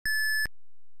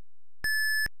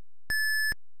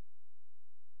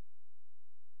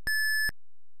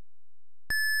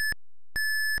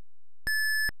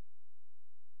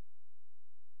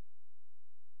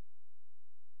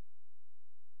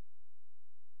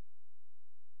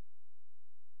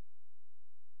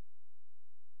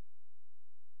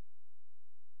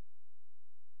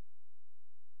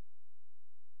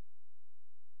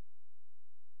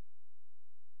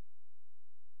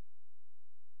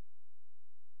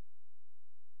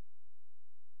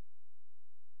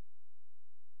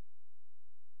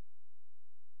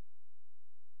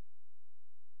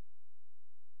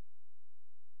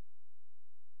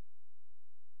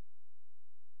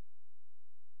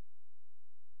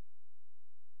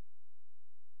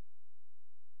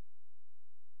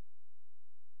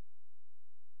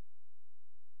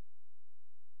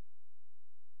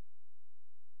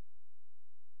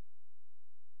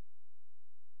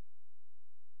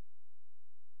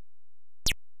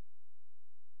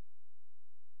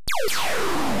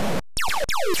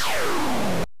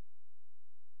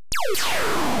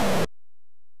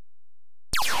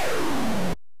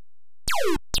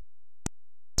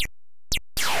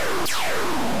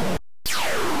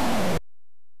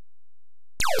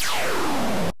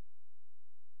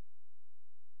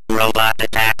Robot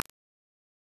attack.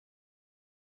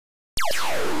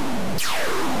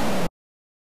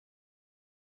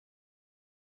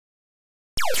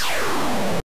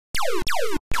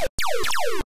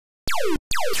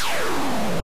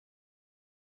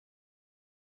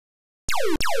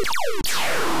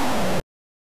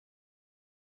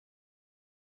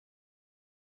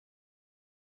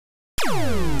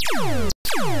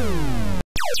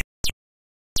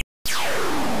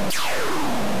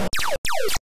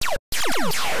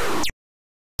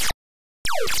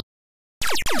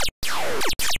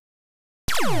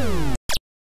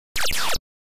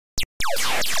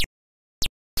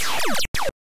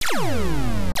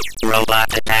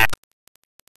 Robot attack.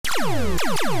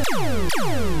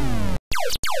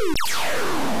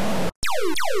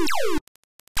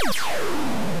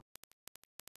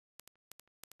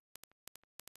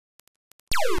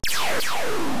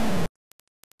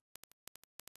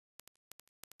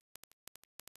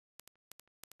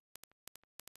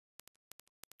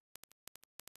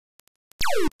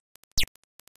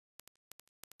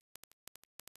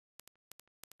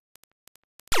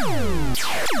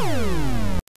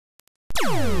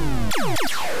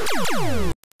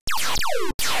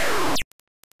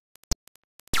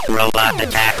 Robot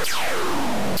attack.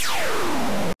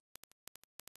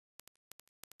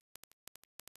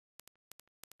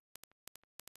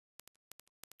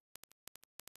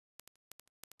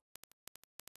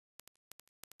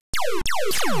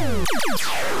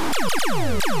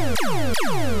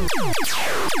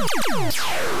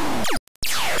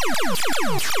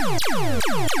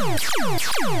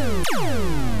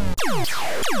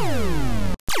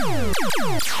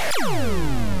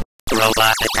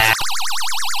 Robot attack.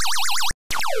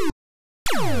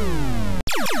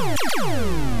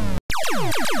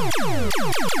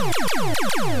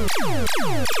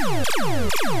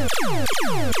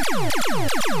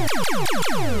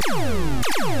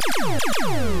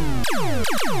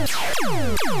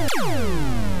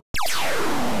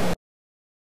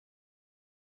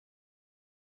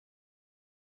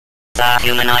 The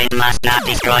humanoid must not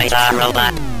destroy the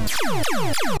robot.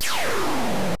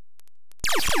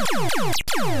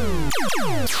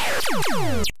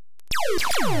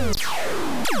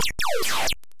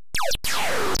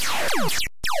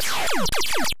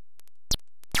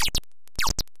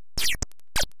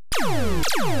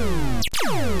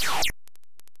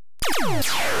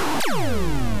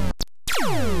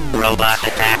 Robot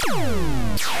attack.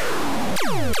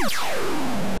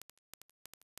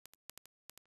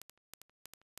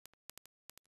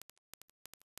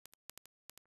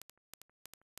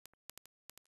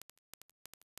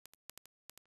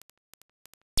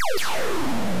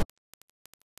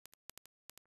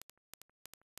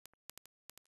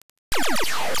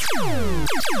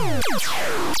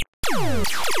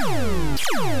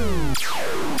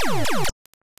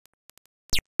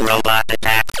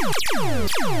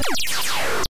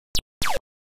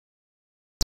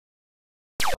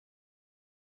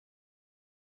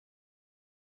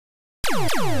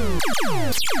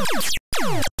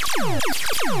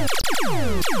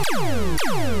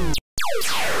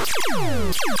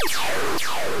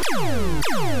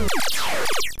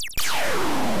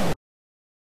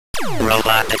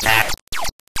 Robot attack. Robot attack.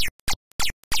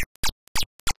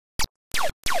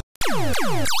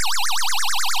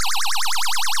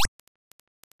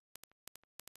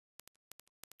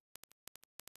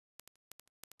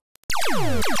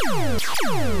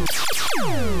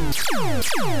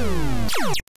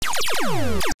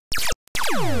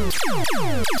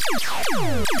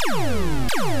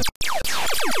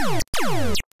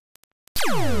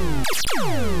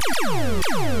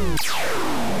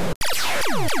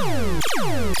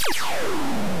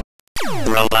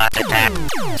 Robot attack.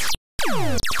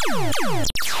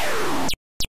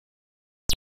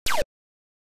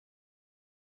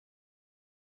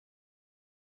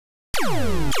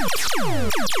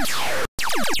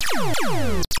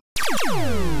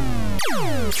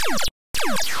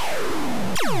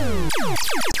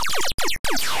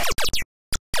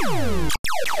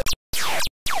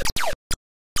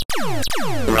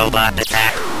 Robot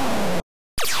attack.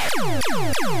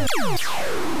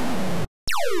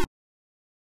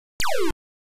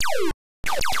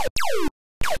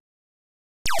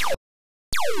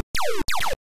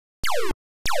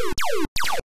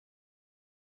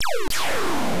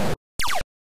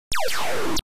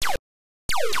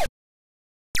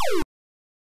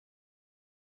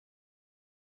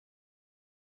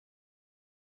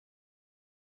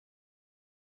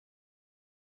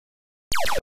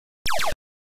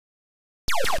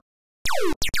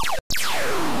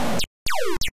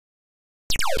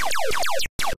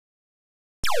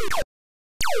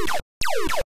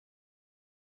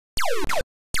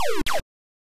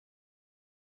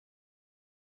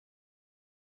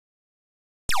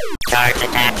 Charge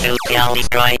attack to kill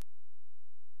destroy.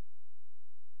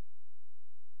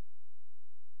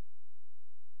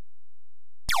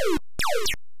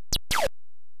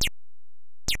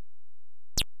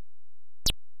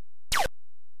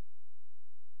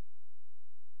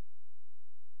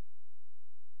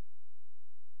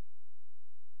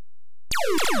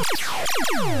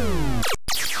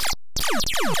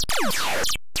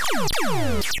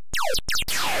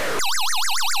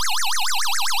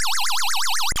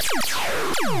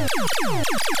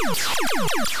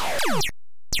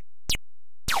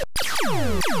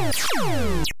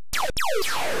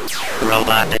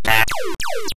 Robot attack.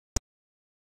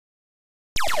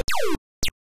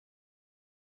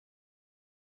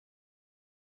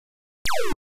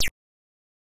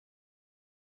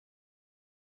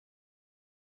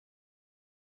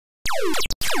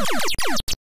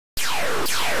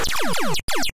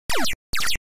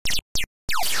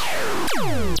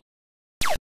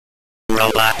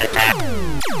 Robot attack.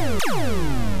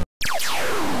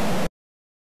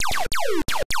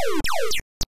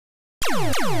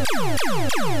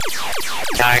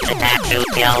 Charge attack to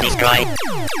kill destroy.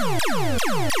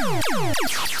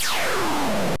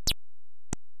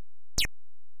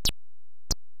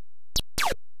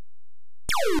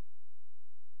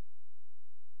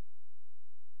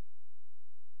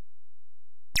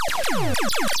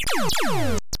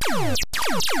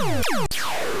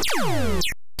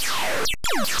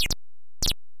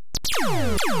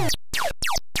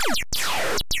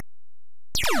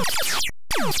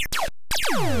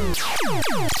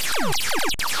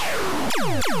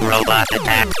 Robot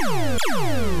attack.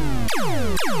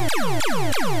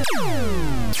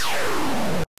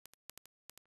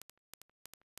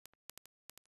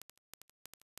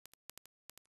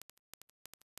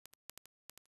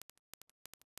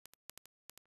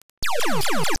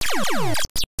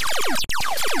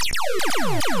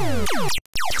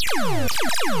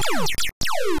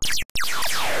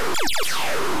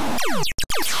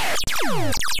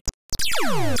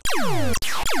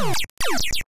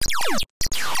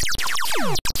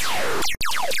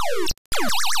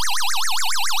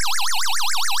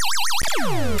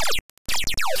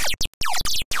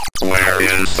 Where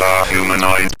is the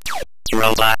humanoid?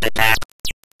 Robot attack.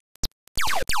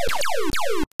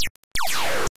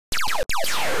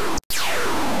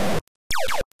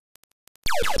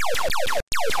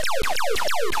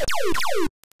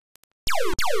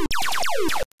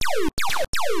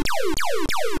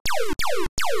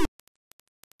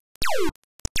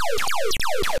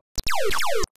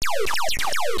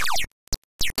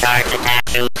 Charge attack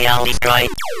to kill destroy.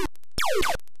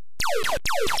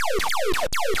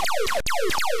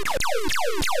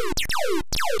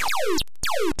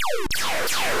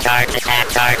 Charge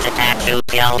attack to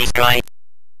kill destroy.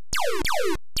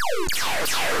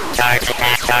 Charge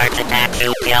attack to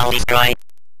kill destroy.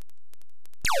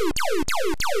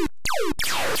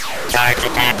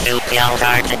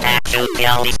 Charge attack to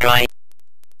kill destroy.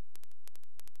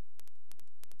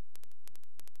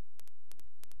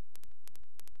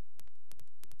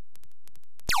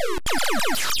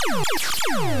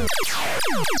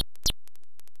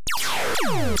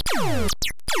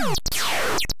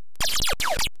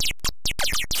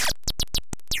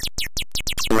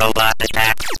 Robot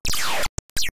attack.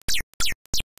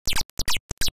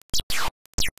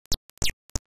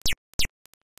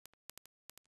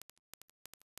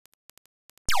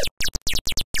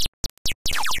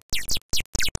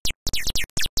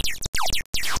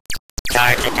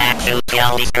 Charge attack to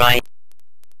kill destroy.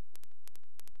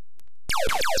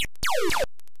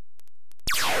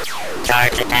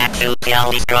 Charge attack to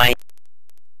kill destroy.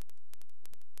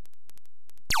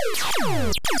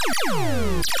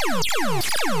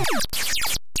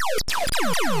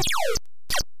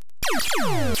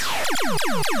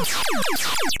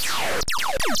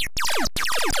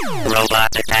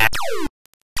 Robot attack.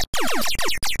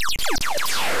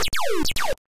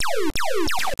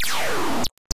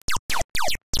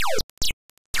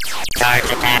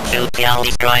 Charge attack to kill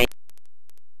destroy.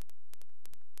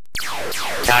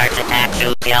 Charge attack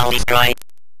to kill destroy.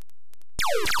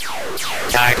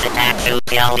 Charge attack to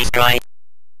kill destroy.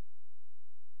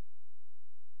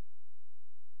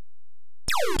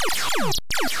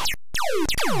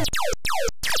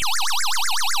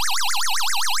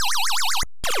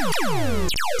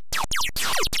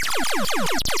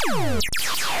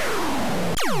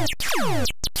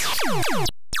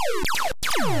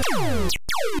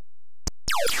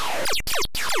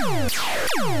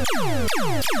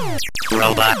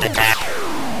 Robot attack.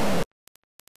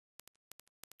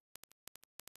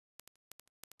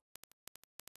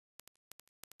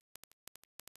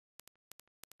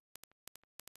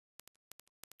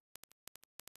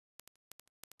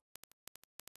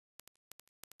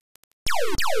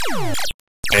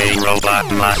 A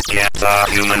robot must get the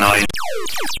humanoid.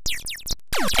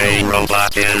 A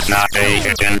robot is not a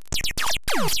chicken.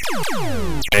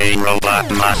 A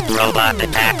robot must robot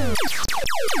attack.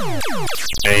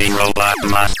 A robot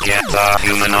must get the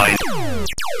humanoid.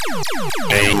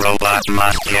 A robot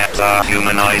must get the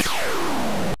humanoid.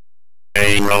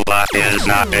 A robot is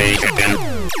not a chicken.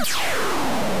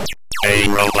 A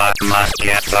robot must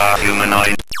get the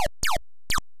humanoid.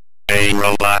 A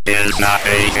robot is not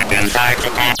a chicken. Start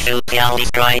attack to kill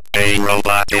destroy. A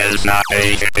robot is not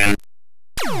a chicken.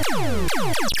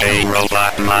 A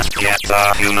robot must get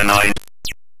the humanoid.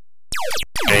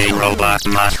 A robot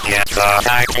must get the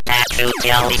Start attack to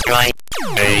kill destroy.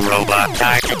 A robot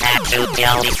Start attack to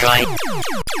kill destroy.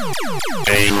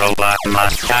 A robot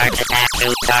must Start attack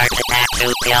to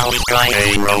kill destroy.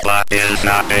 A robot is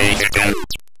not a chicken.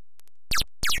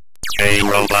 A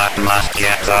robot must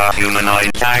get the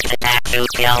humanoid. Start attack to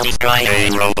kill destroy.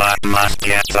 A robot must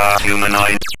get the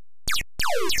humanoid.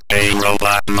 A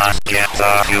robot must get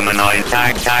the humanoid.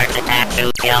 Start attack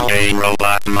to kill. A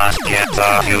robot must get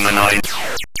the humanoid.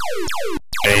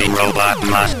 A robot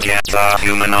must get the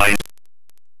humanoid.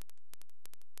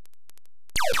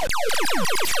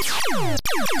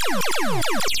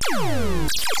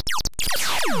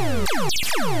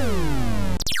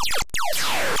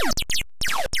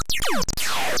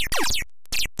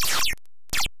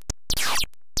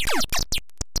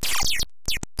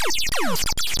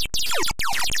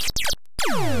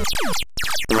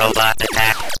 Robot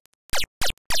attack.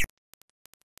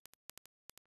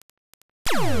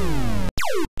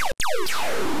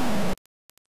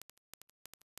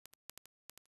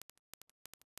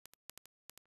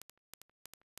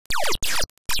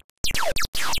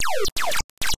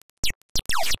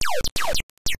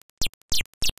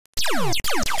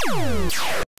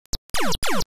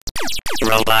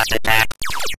 Robot attack.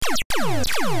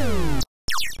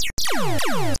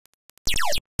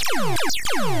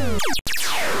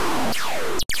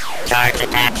 Start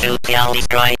attack to kill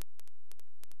destroy.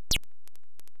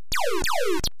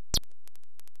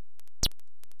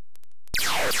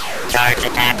 Start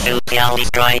attack to kill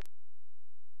destroy.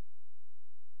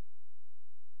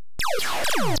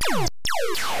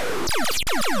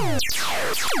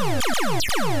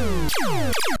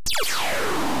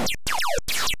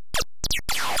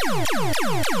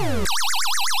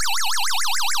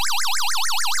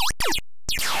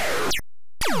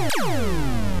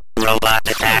 Robot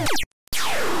attack.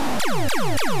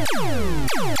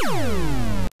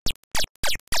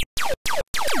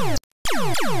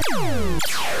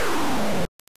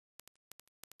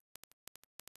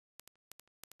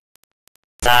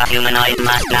 The humanoid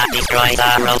must not destroy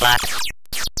the robot.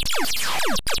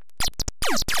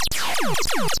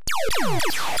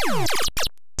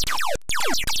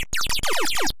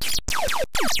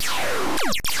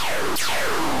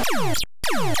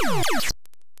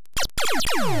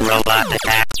 Robot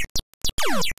attack.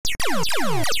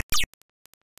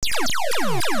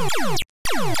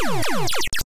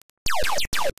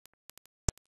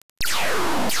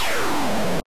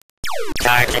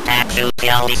 Start attack to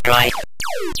kill destroy.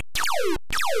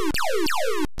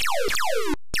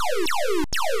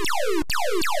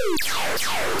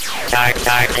 Start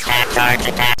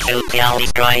attack to kill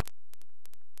destroy.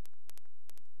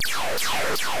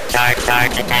 Start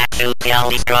attack to kill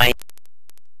destroy.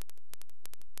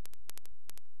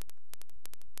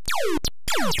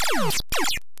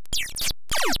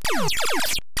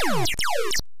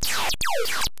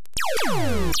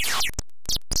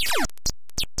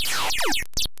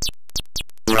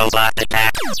 Robot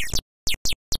attack.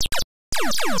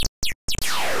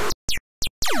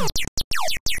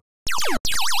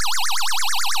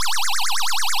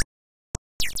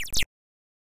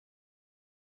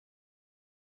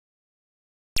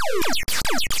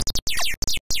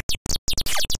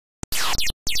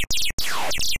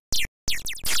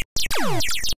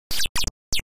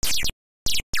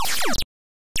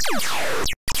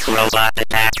 Robot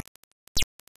attack.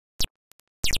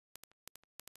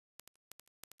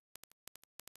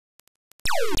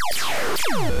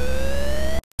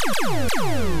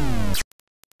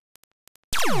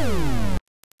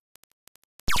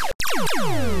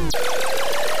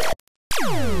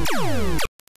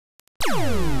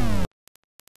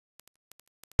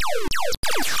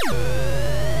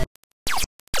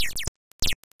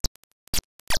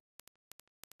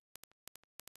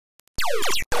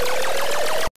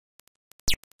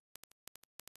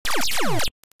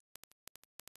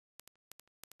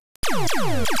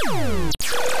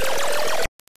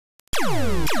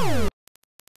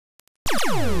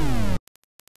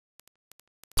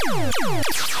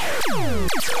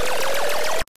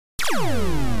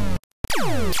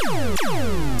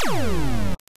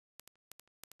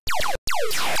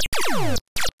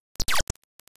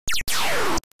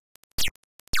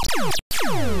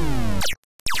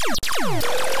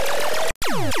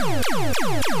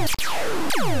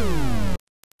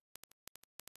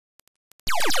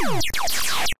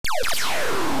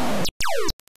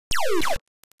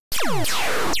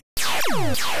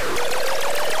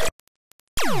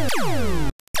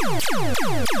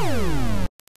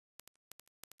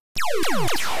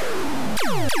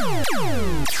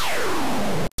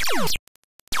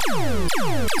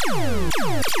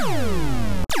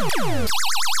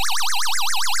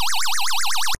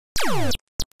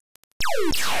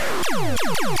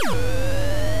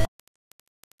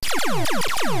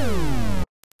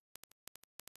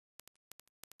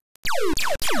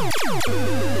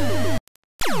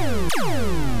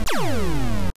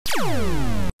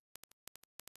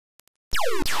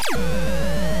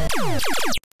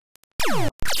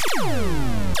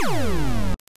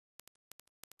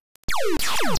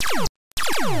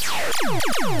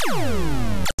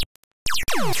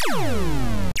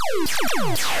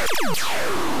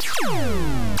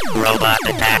 Robot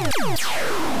attack.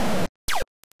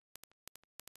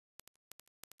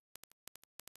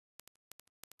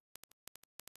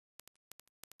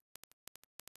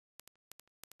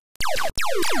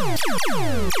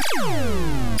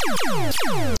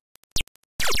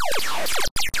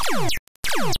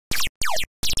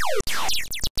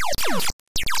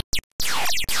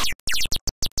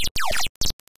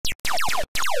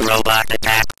 Robot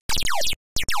attack.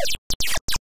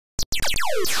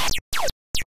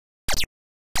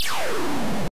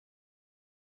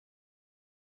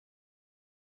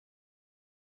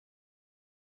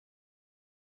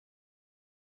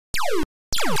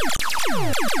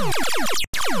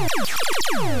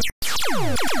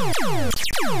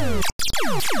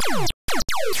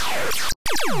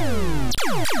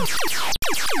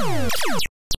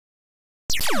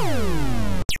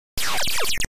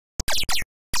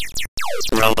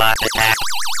 Robot attack.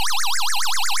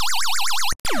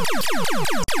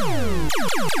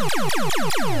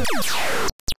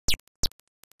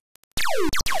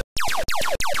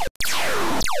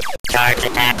 Charge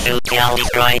attack to kill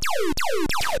destroy.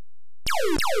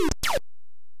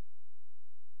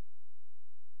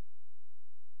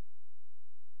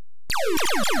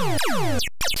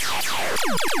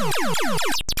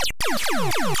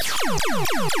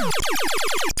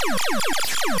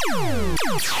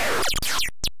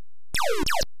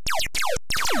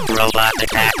 Robot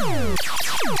attack.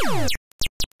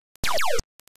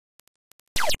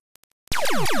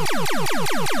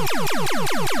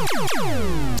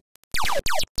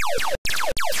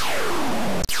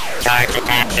 Charge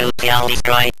attack to kill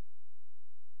destroy.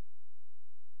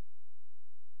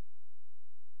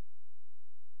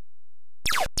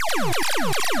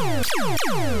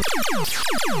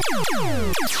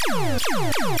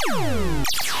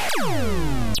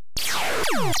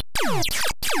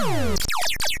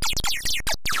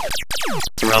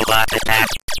 Robot attack.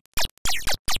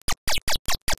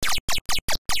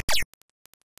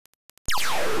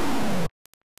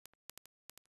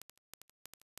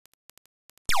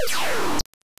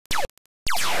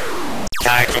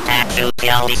 Charge attack to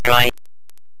kill destroy.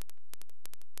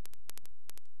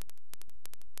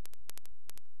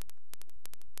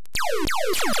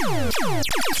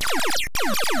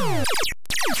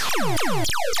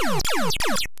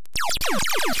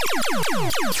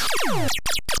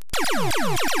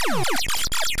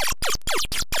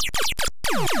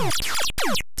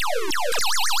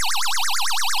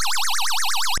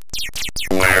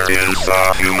 Where is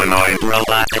the humanoid?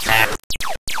 Robot attack.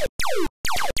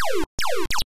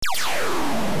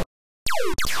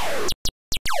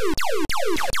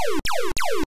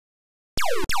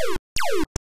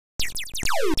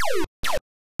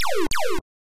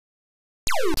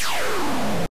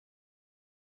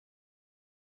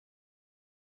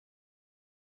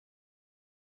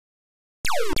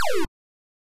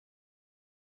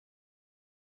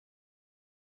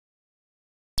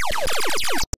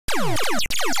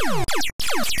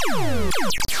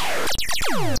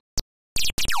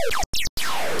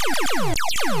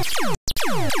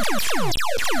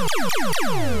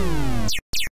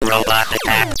 Robot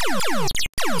attack.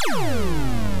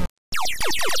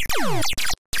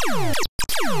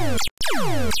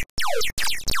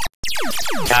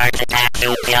 Charge attack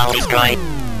to kill destroy.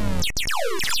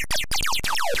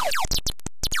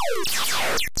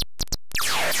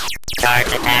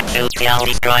 Charge attack to kill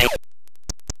destroy.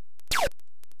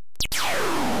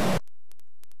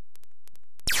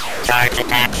 Charge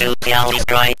attack to kill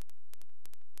destroy.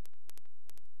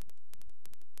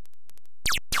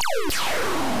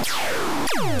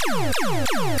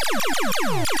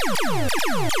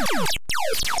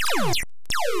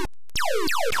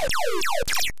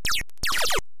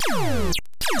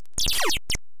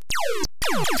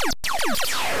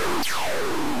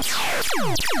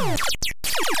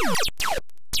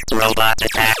 robot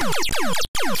attack.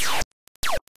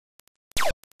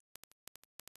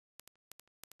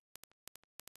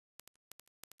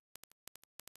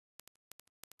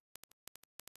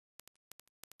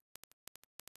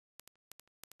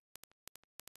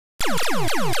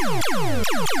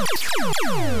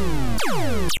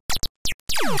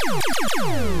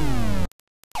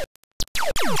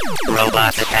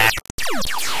 Robot attack.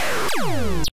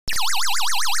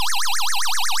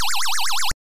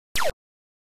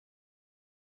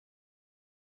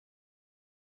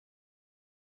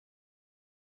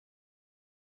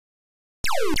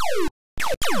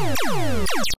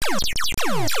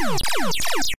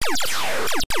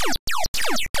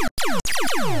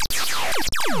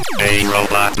 A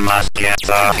robot must get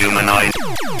the humanoid.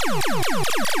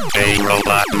 A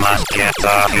robot must get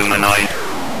the humanoid.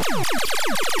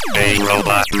 A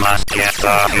robot must get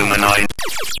the humanoid.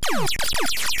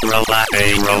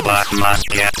 A robot must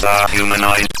get the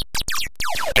humanoid.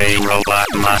 A robot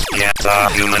must get the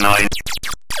humanoid.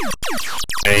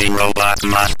 A robot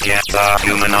must get the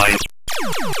humanoid.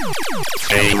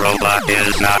 A robot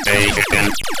is not a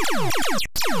chicken.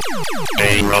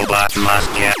 A robot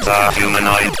must get the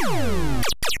humanoid.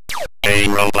 A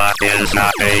robot is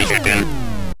not a chicken.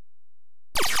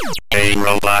 A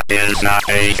robot is not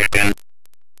a chicken.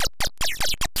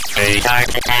 A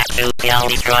Charge attack to kill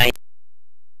destroy.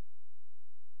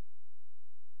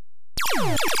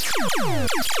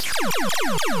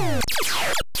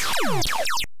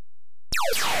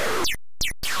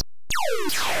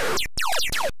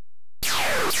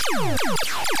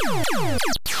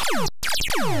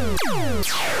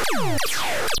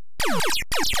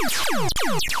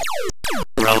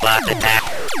 robot attack.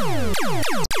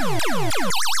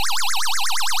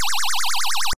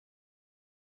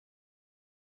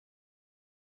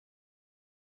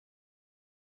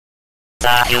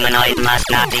 The humanoid must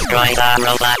not destroy the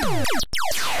robot.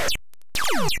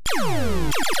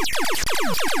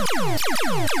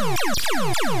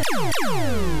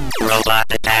 Robot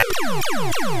attack.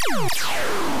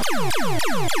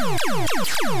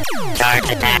 Charge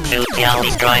attack to kill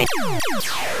destroy.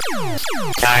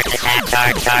 Charge attack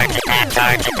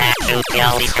to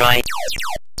kill destroy.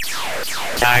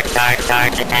 Charge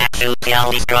attack to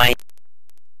kill destroy.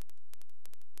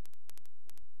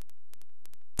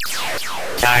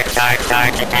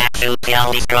 Charge attack to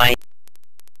kill destroy.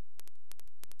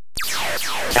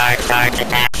 Charge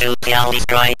attack to kill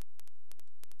destroy.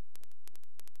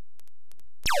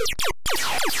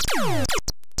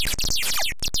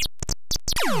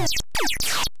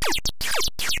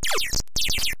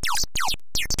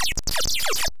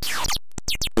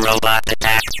 Robot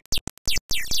attack.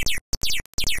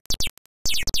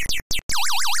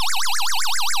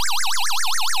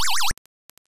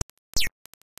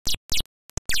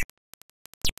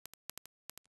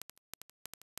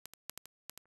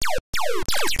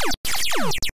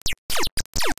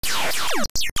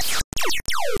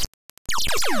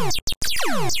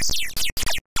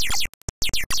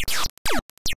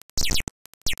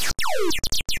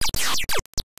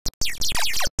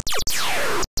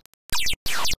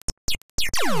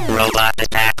 Robot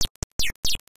attack.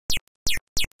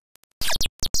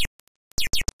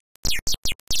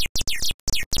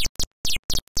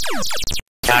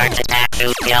 Charge attack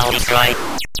to kill destroy.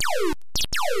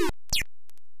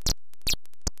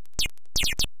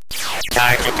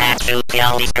 Charge attack to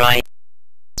kill destroy.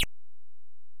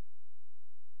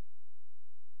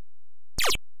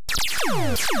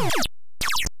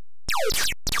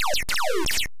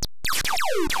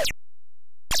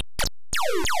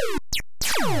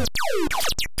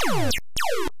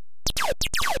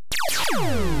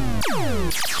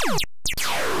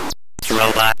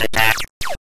 Robot attack.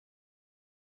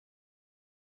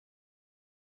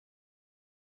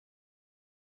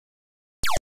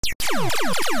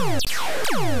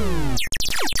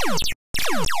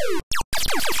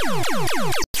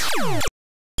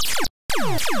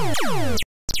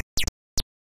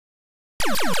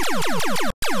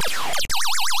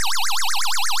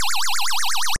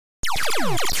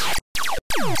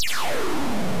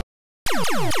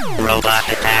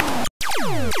 Robot attack.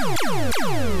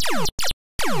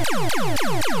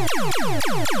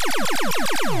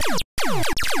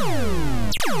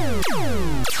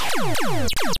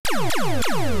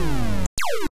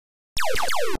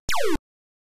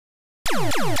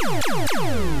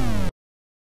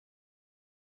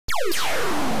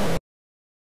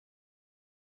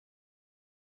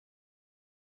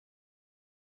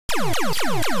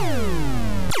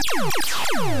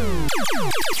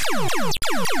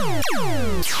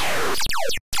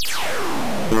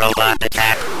 Robot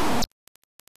attack.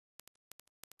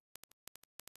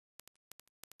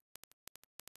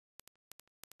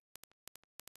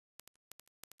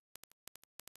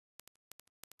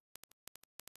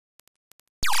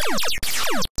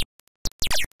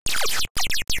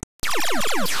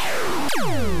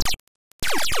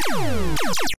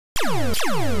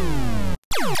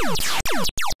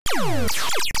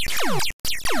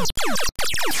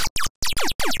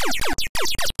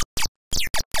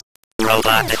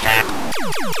 robot attack.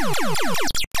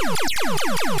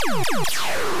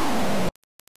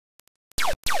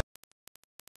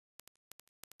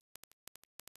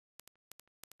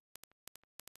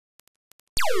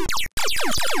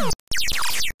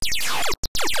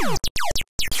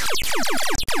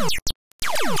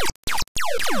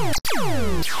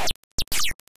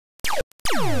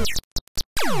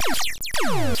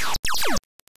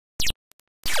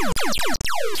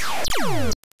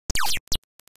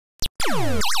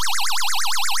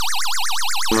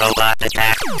 Robot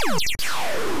attack.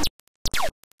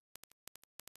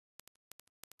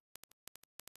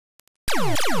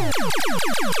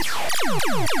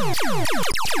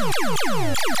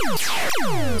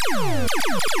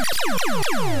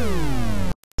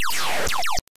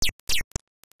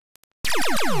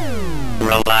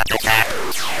 Robot attack.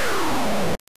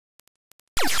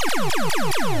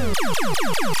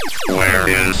 Where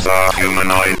is the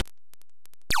humanoid?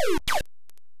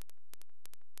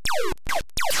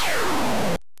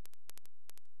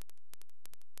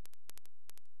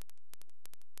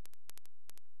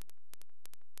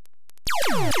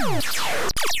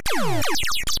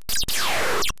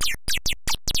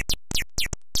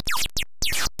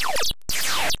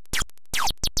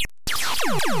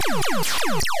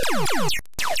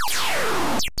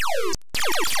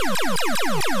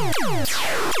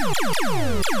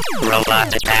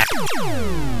 Robot attack.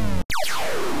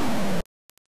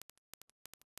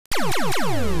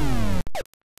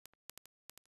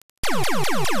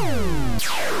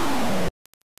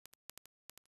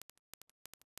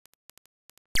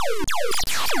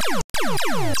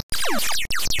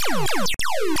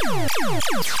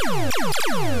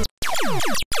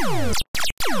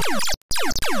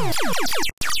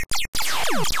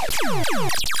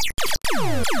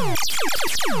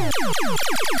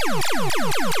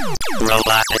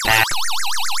 Robot attack.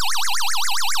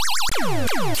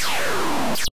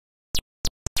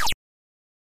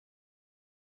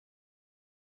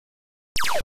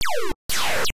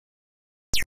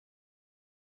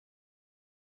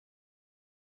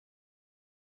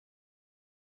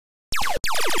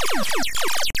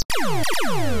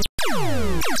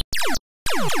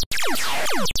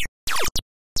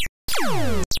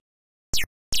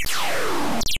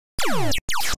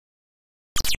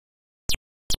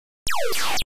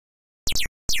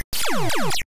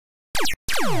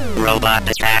 Robot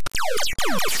attack.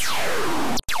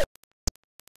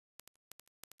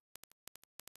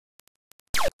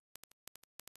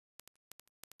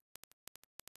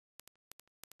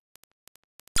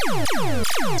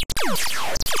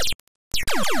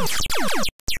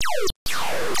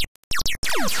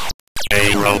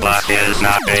 A robot is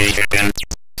not a chicken.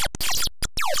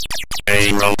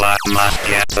 A robot must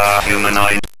get the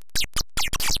humanoid.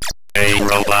 A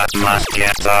robot must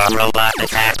get the Robot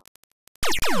attack.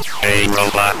 A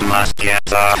robot must get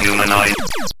the humanoid.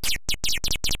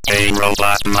 A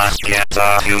robot must get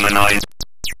the humanoid.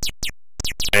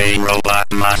 A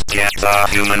robot must get the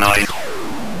humanoid.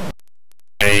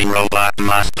 A robot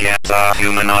must get the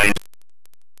humanoid.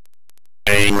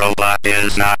 A robot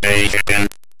is not a chicken.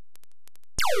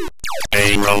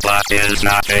 A robot is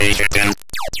not a chicken.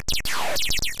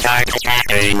 Charge attack.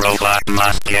 A robot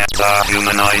must get the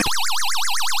humanoid.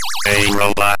 A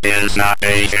robot is not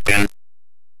a chicken.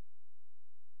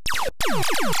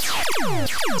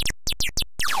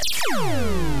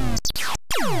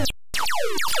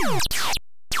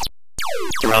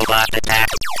 Robot attack.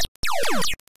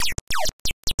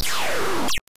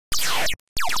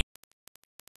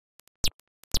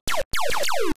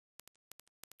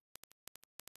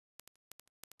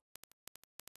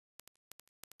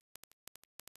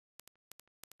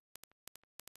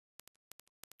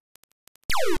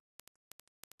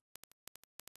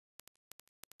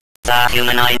 The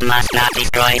humanoid must not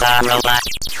destroy the robot.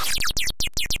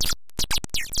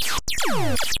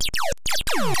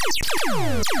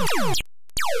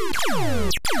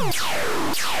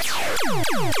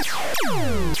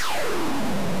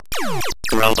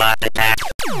 Robot attack.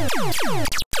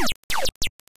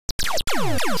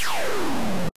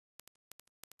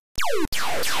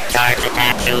 Charge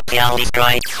attack to kill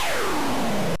destroy.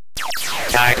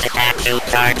 Charge attack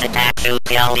to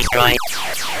kill destroy.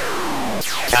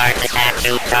 Charge attack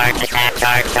to charge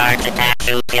attack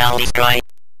to kill destroy.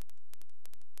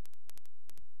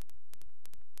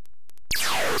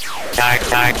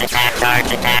 Charge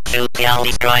attack to kill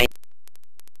destroy.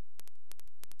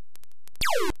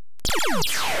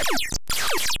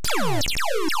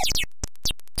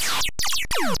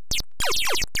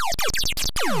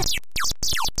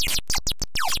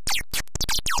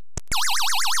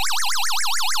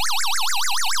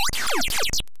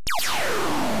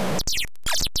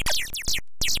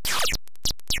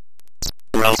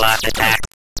 Robot attack.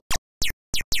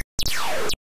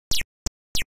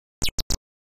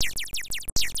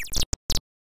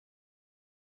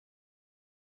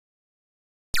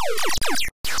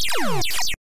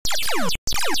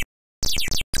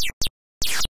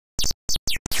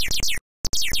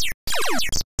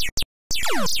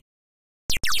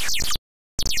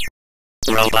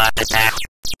 Robot attack.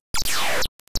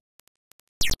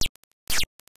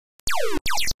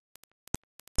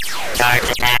 Charge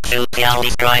attack to kill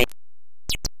destroy.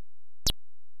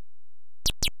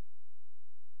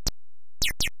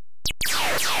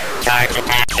 Charge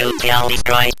attack to kill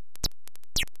destroy.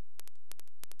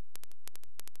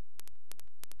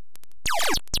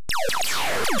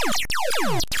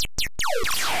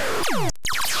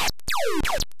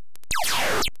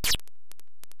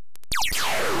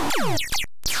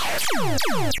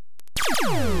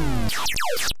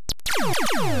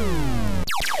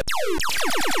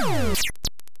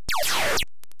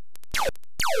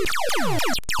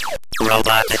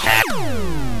 Robot attack.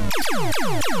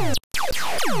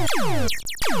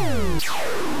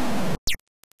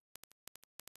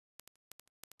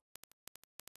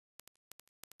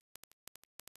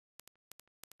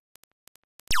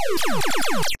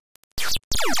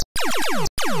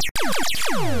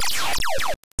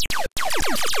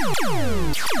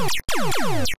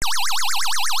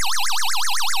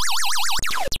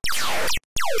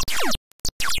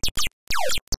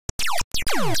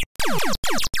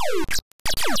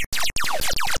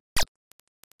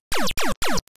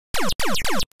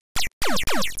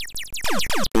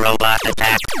 Robot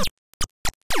attack.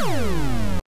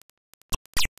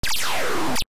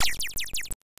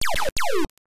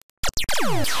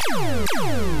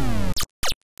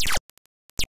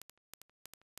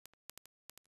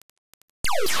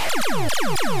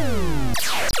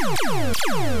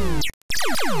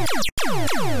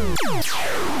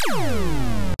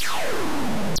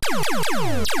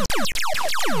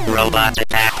 Robot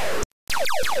attack.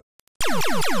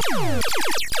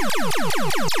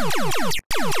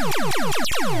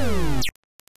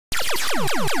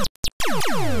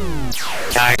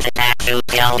 Charge attack to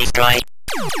kill destroy.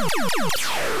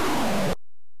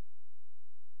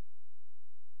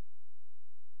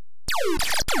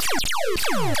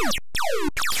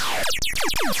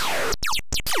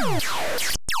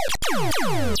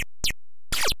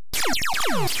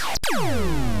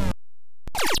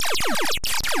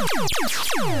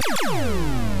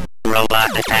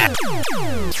 Robot attack.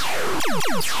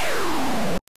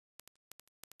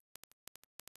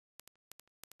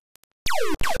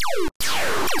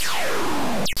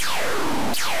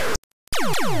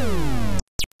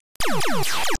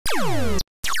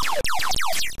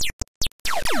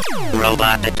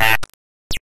 Robot attack.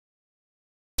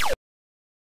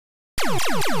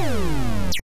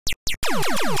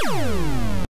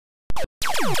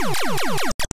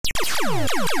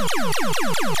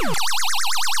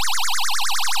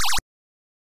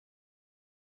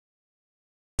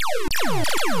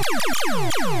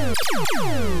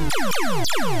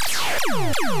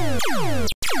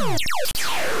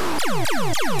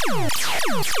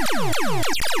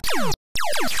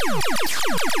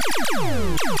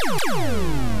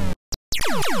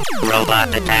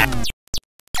 Robot attack.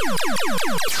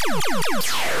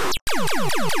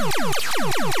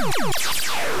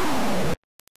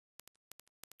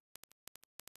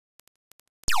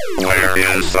 Where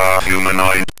is the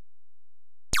humanoid?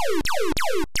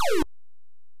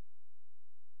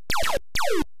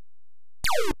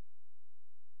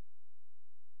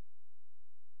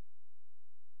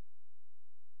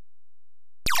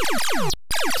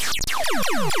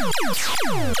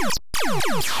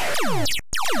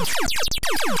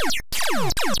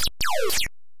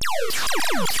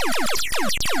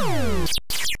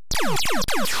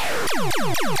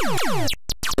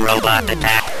 Robot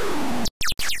attack.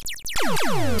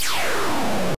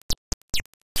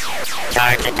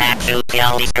 Charge attack to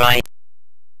kill destroy.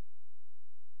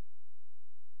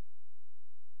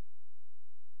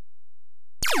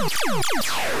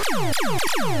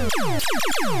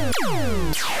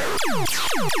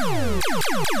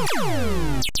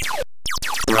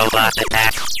 Robot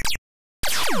attack.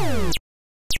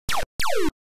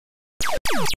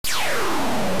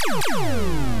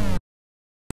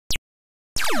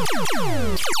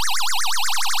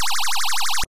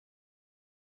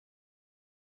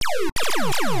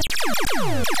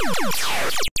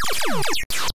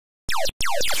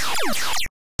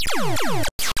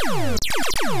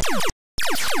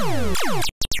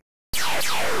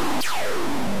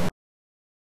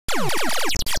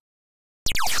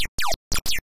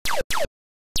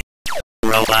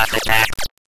 Robot attack.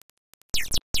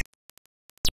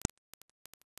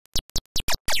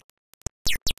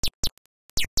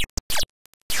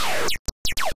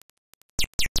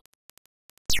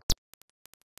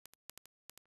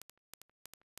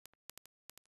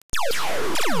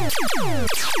 A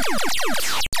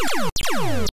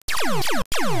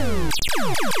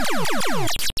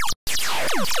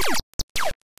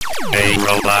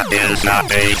robot is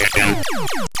not a chicken.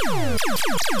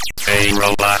 A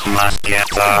robot must get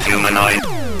the humanoid.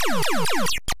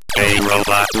 A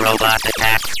robot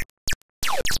attack.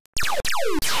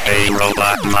 A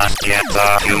robot must get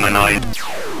the humanoid.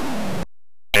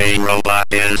 A robot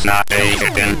is not a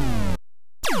chicken.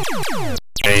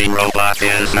 A robot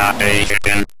is not a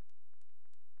chicken.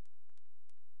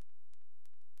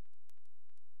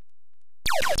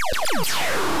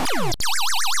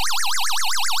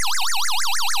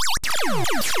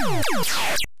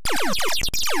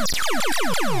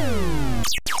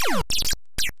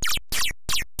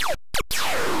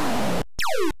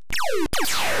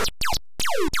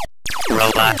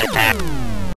 Robot attack.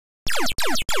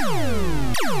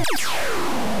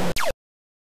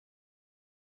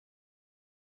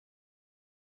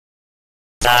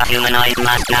 The humanoid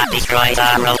must not destroy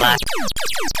the robot.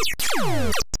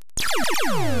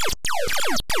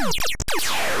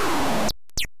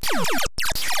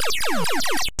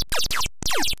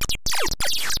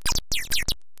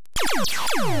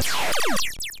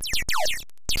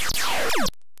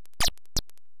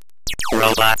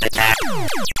 Robot attack.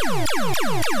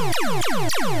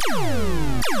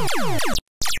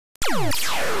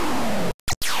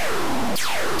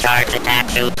 Charge attack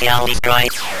to kill destroy.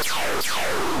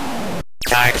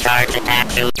 Charge attack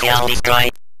to kill destroy.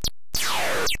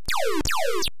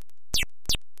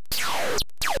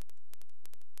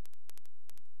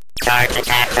 Charge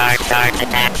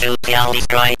attack to kill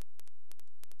destroy.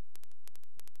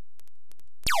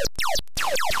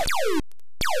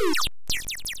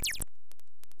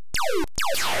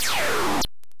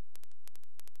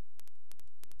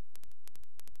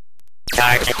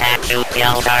 Charge attack to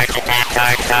kill,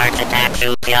 charge attack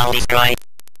to kill destroy.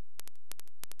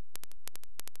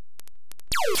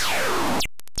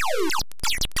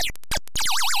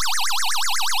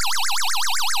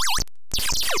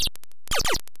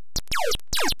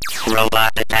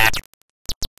 Robot attack.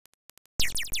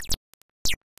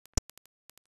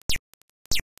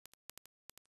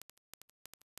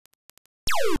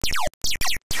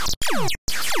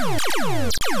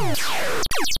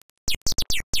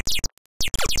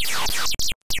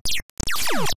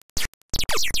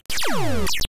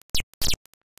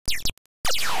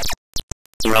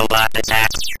 Robot attack.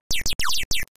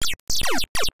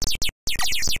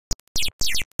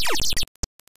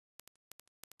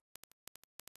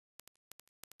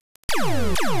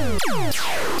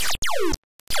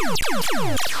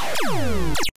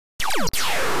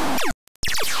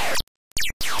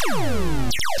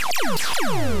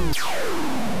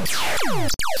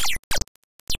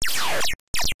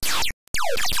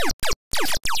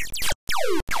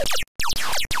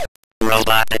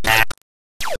 Robot attack.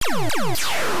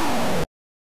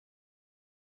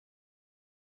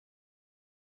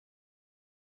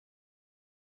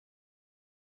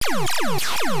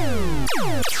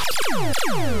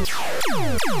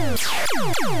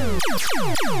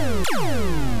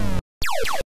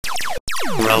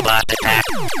 Robot attack.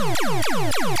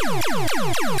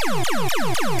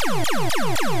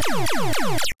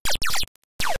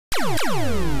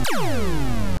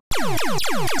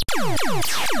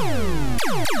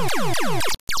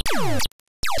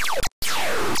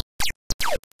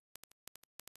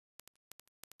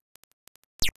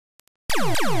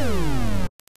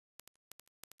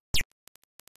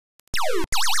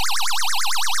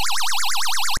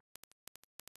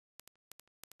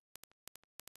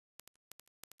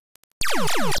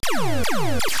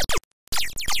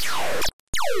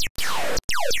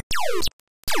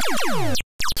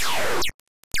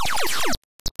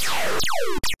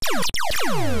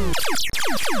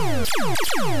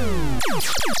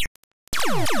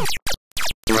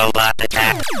 Robot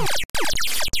attack.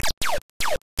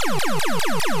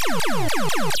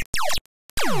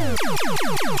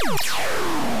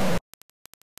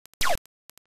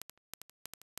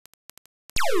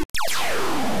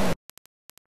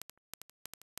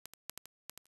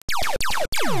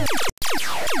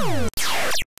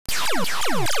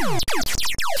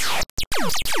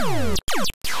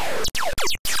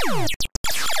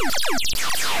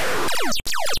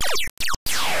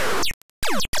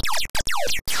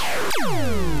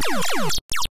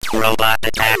 Robot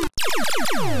attack.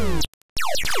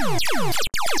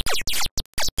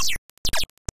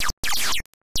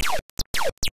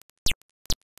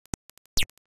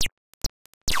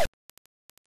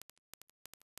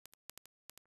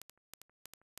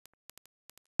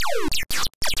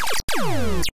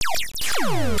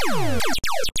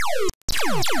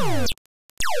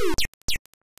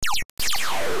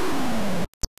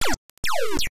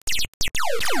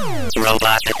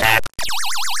 Robot attack.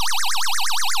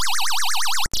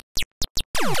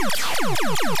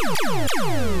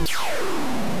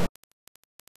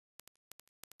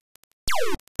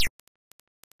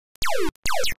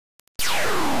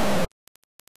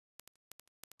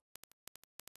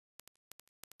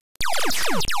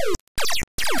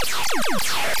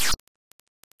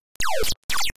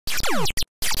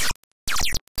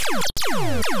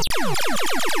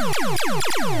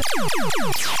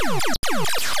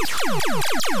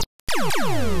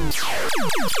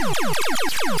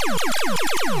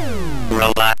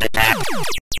 Robot attack.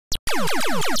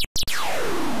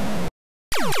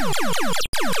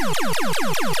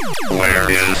 Where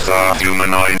is the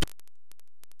humanoid?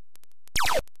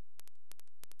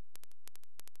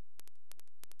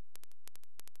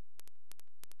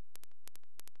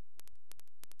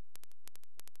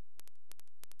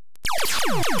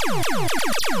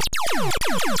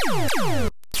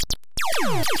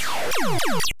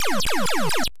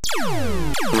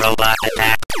 Robot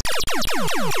attack.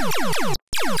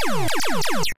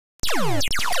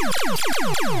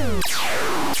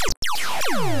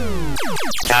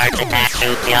 Charge attack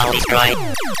to kill destroy.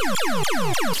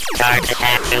 Charge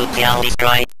attack to kill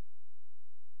destroy.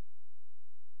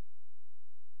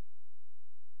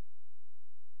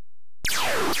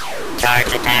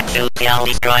 Charge attack to kill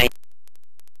destroy.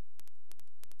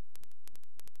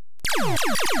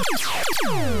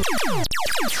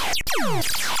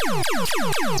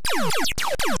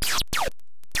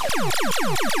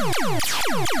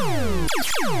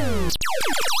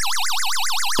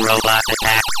 Robot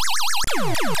attack.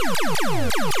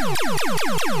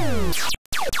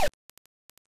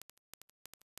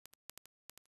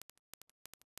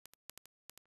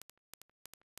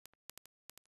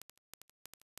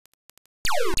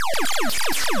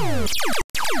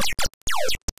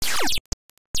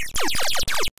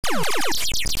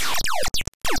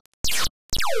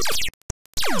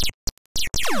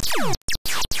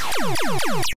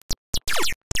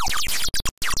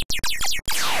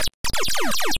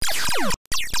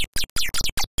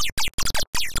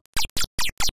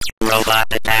 Robot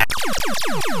attack.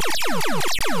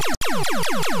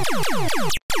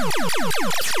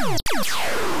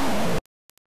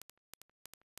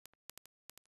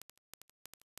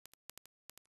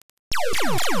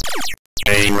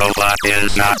 A robot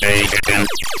is not a chicken.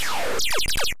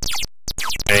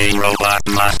 A robot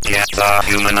must get the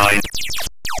humanoid.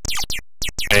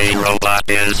 A robot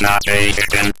is not a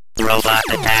chicken. Robot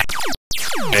attack.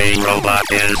 A robot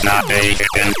is not a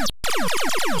chicken.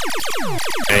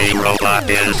 A robot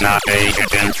is not a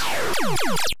chicken.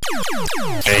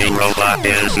 A robot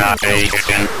is not a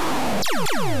chicken.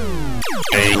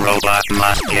 A robot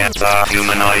must get the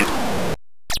humanoid.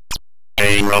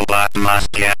 A robot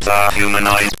must get the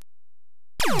humanoid.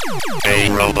 A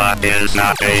robot is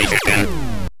not a chicken.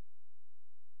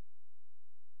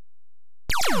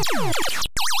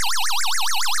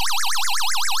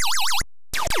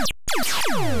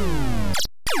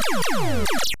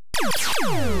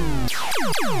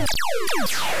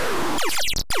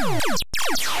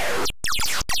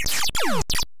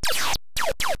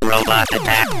 Robot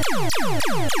attack.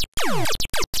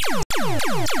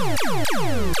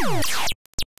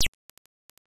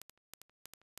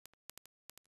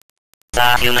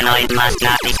 The humanoid must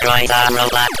not destroy the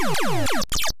robot.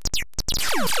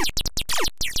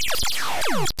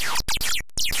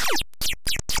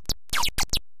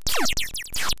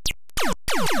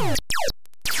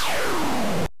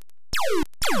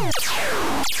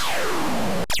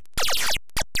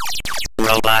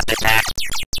 Robot attack.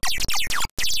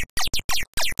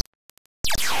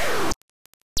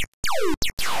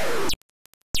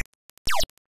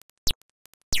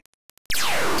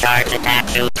 Charge attack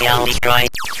to kill destroy.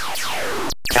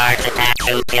 Charge attack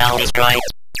to kill destroy.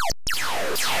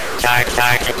 Charge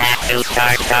attack to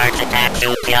charge attack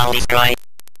to kill destroy.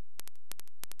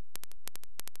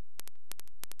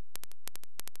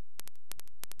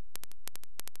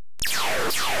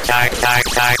 Charge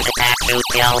attack to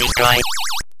kill destroy.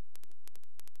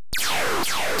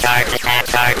 Charge attack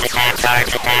to charge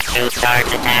attack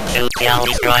to kill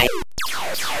destroy.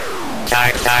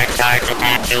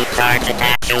 Charge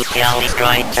attack to kill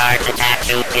destroy. Charge attack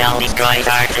to kill destroy.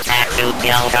 Charge attack to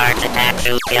kill. Charge attack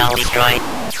to kill destroy.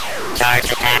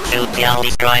 Charge attack to kill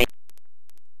destroy.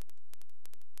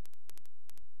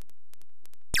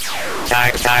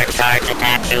 Charge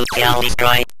attack to kill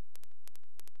destroy.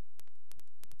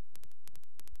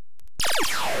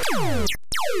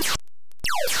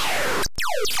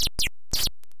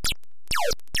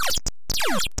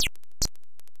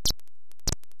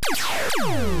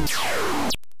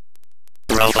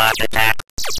 Robot attack.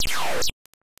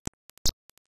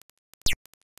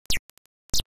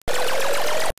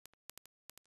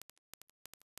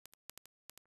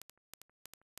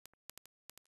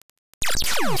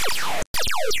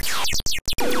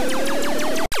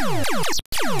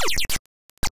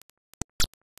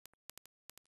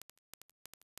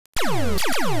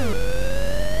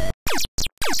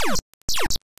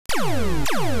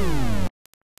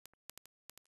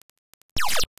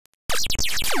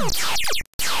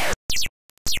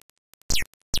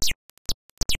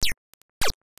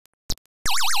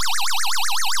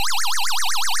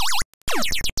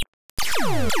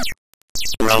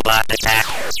 Robot attack.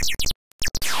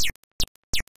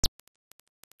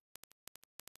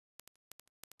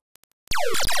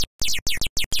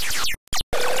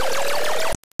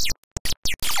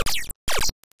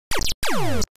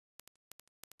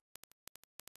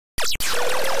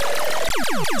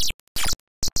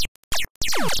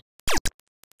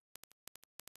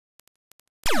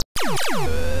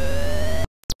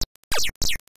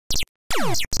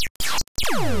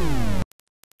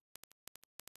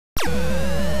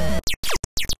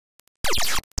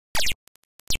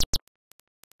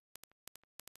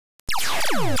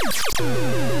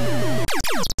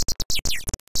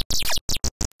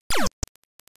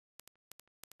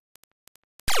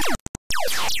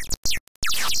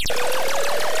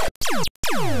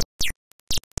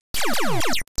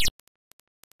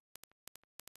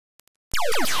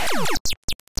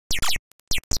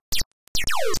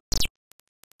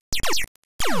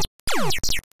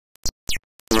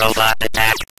 Robot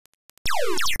attack.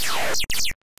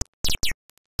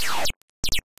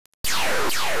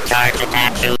 Charge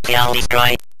attack to kill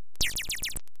destroy.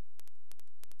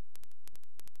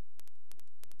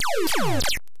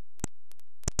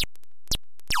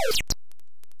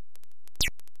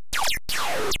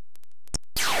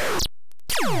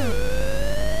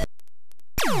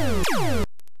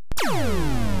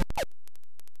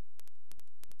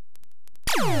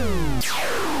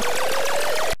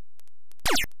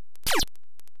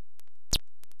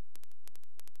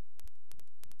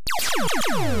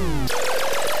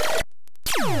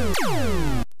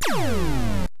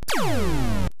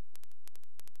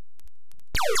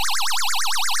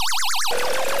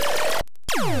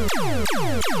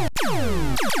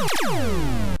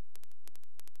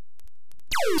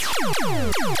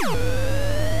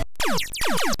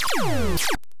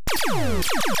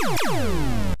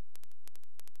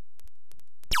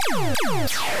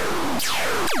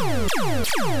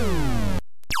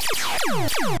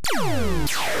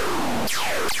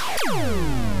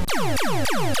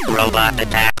 Robot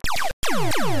attack.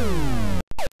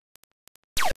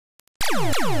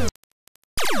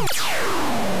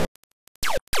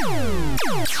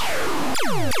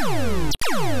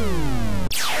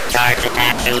 Charge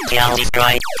attack to kill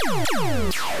destroy.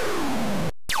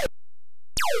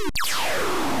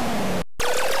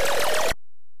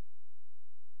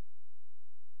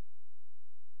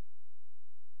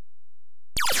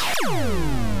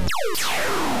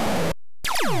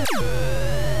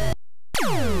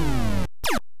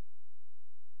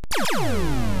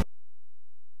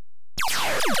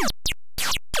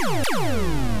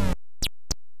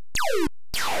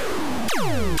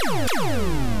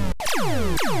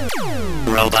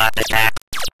 Robot attack.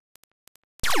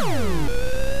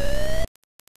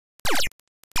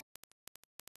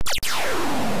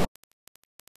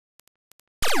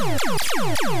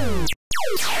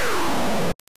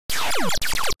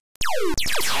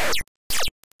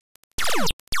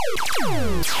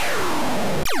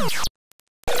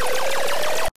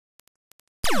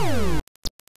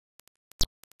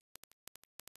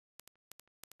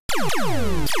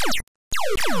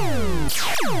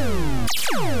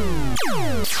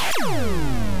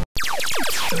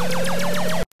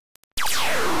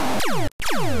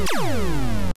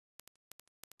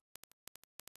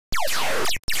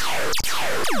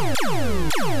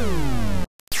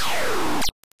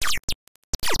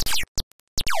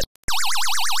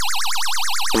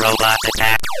 Robot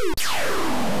attack.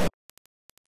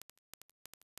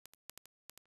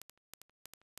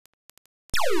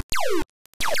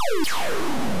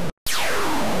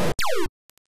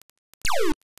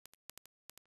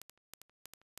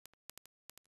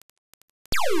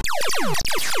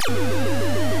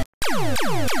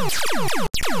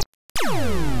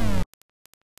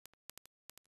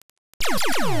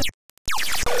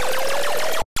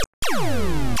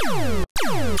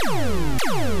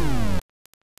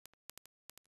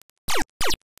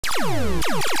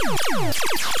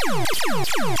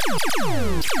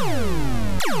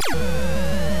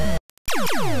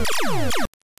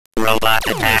 Robot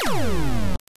Robot attack.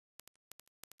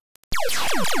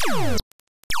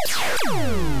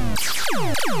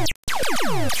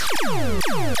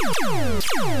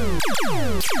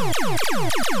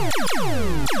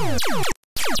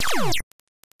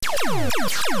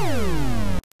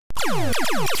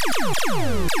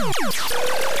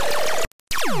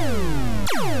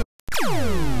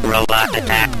 Robot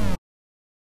attack.